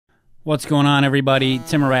What's going on, everybody?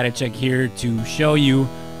 Tim Radicek here to show you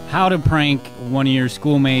how to prank one of your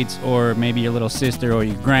schoolmates or maybe your little sister or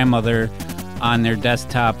your grandmother on their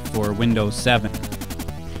desktop for Windows 7.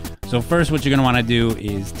 So first, what you're going to want to do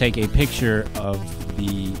is take a picture of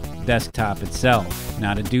the desktop itself.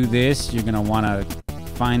 Now to do this, you're going to want to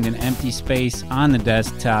find an empty space on the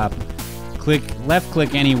desktop, left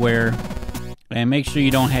click anywhere, and make sure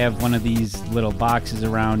you don't have one of these little boxes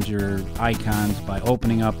around your icons by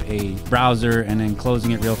opening up a browser and then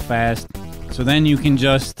closing it real fast. So then you can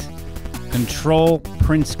just control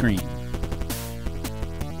print screen.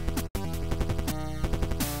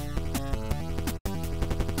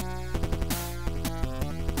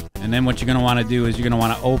 And then what you're going to want to do is you're going to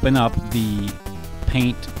want to open up the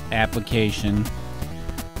Paint application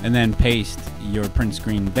and then paste your print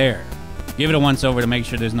screen there. Give it a once over to make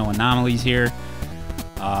sure there's no anomalies here.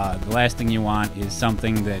 The last thing you want is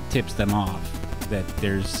something that tips them off that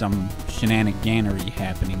there's some shenaniganery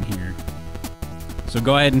happening here. So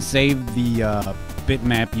go ahead and save the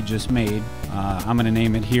bitmap you just made. I'm going to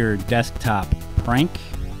name it here Desktop Prank.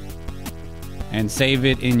 And save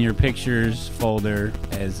it in your pictures folder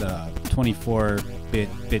as a 24-bit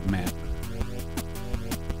bitmap.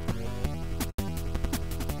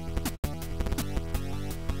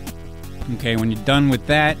 Okay, when you're done with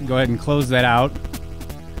that, go ahead and close that out.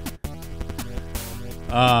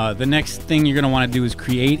 The next thing you're going to want to do is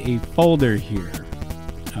create a folder here.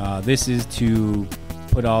 This is to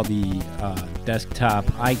put all the desktop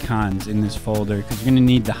icons in this folder because you're going to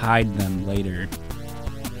need to hide them later.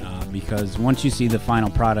 Because once you see the final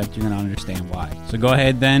product, you're going to understand why. So go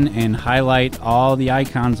ahead then and highlight all the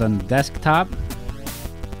icons on the desktop.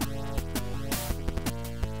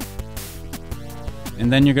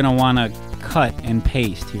 And then you're going to want to cut and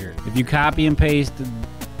paste here. If you copy and paste,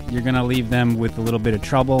 you're going to leave them with a little bit of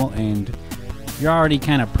trouble, and you're already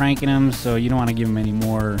kind of pranking them, so you don't want to give them any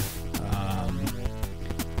more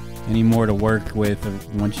to work with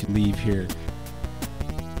once you leave here.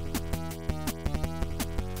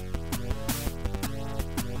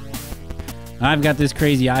 I've got this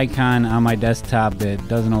crazy icon on my desktop that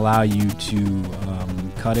doesn't allow you to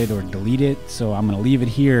cut it or delete it, so I'm going to leave it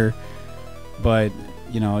here, but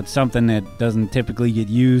you know, it's something that doesn't typically get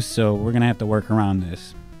used, so we're going to have to work around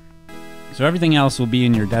this. So everything else will be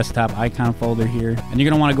in your desktop icon folder here, and you're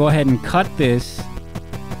going to want to go ahead and cut this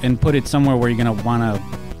and put it somewhere where you're going to want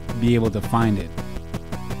to be able to find it.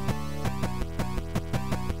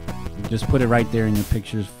 Just put it right there in your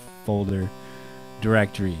pictures folder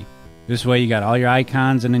directory. This way you got all your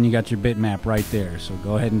icons and then you got your bitmap right there. So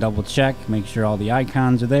go ahead and double check, make sure all the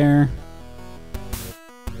icons are there.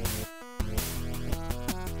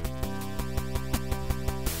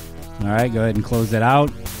 Alright, go ahead and close that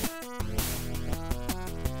out.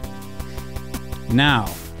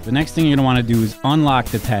 Now, the next thing you're going to want to do is unlock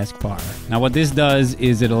the taskbar. Now what this does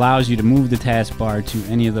is it allows you to move the taskbar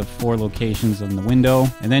to any of the 4 locations on the window.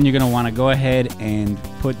 And then you're going to want to go ahead and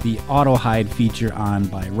put the auto hide feature on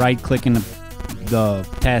by right clicking the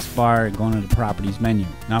taskbar and going to the properties menu.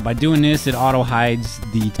 Now by doing this, it auto hides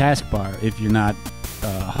the taskbar if you're not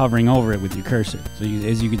hovering over it with your cursor. So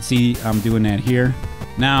as you can see, I'm doing that here.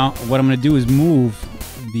 Now what I'm going to do is move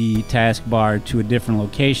the taskbar to a different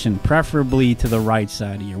location, preferably to the right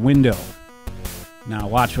side of your window. Now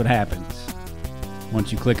watch what happens.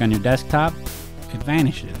 Once you click on your desktop, it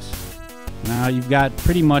vanishes. Now you've got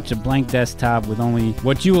pretty much a blank desktop with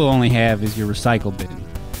what you will only have is your recycle bin.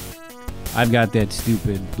 I've got that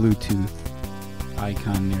stupid Bluetooth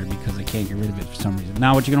icon there because I can't get rid of it for some reason.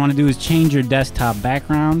 Now what you're going to want to do is change your desktop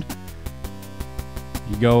background.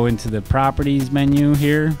 You go into the properties menu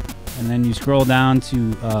here, and then you scroll down to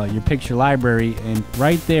your picture library, and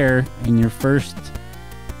right there in your first,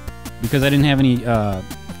 because I didn't have any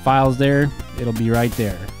files there, it'll be right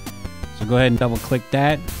there. So go ahead and double click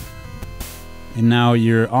that, and now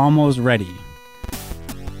you're almost ready.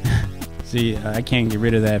 See, I can't get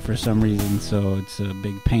rid of that for some reason, so it's a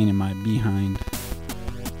big pain in my behind.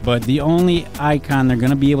 But the only icon they're going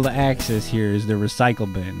to be able to access here is the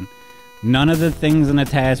recycle bin. None of the things in the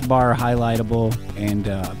taskbar are highlightable, and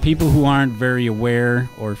people who aren't very aware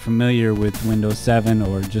or familiar with Windows 7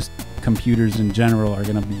 or just computers in general are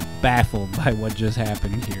going to be baffled by what just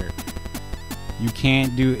happened here. You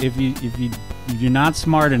can't do, if you're not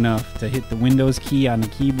smart enough to hit the Windows key on the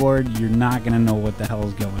keyboard, you're not going to know what the hell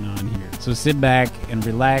is going on here. So sit back and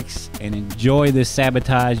relax and enjoy this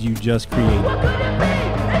sabotage you just created.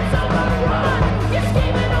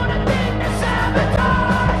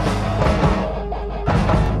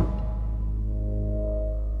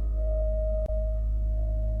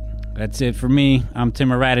 That's it for me. I'm Tim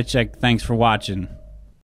Radicek. Thanks for watching.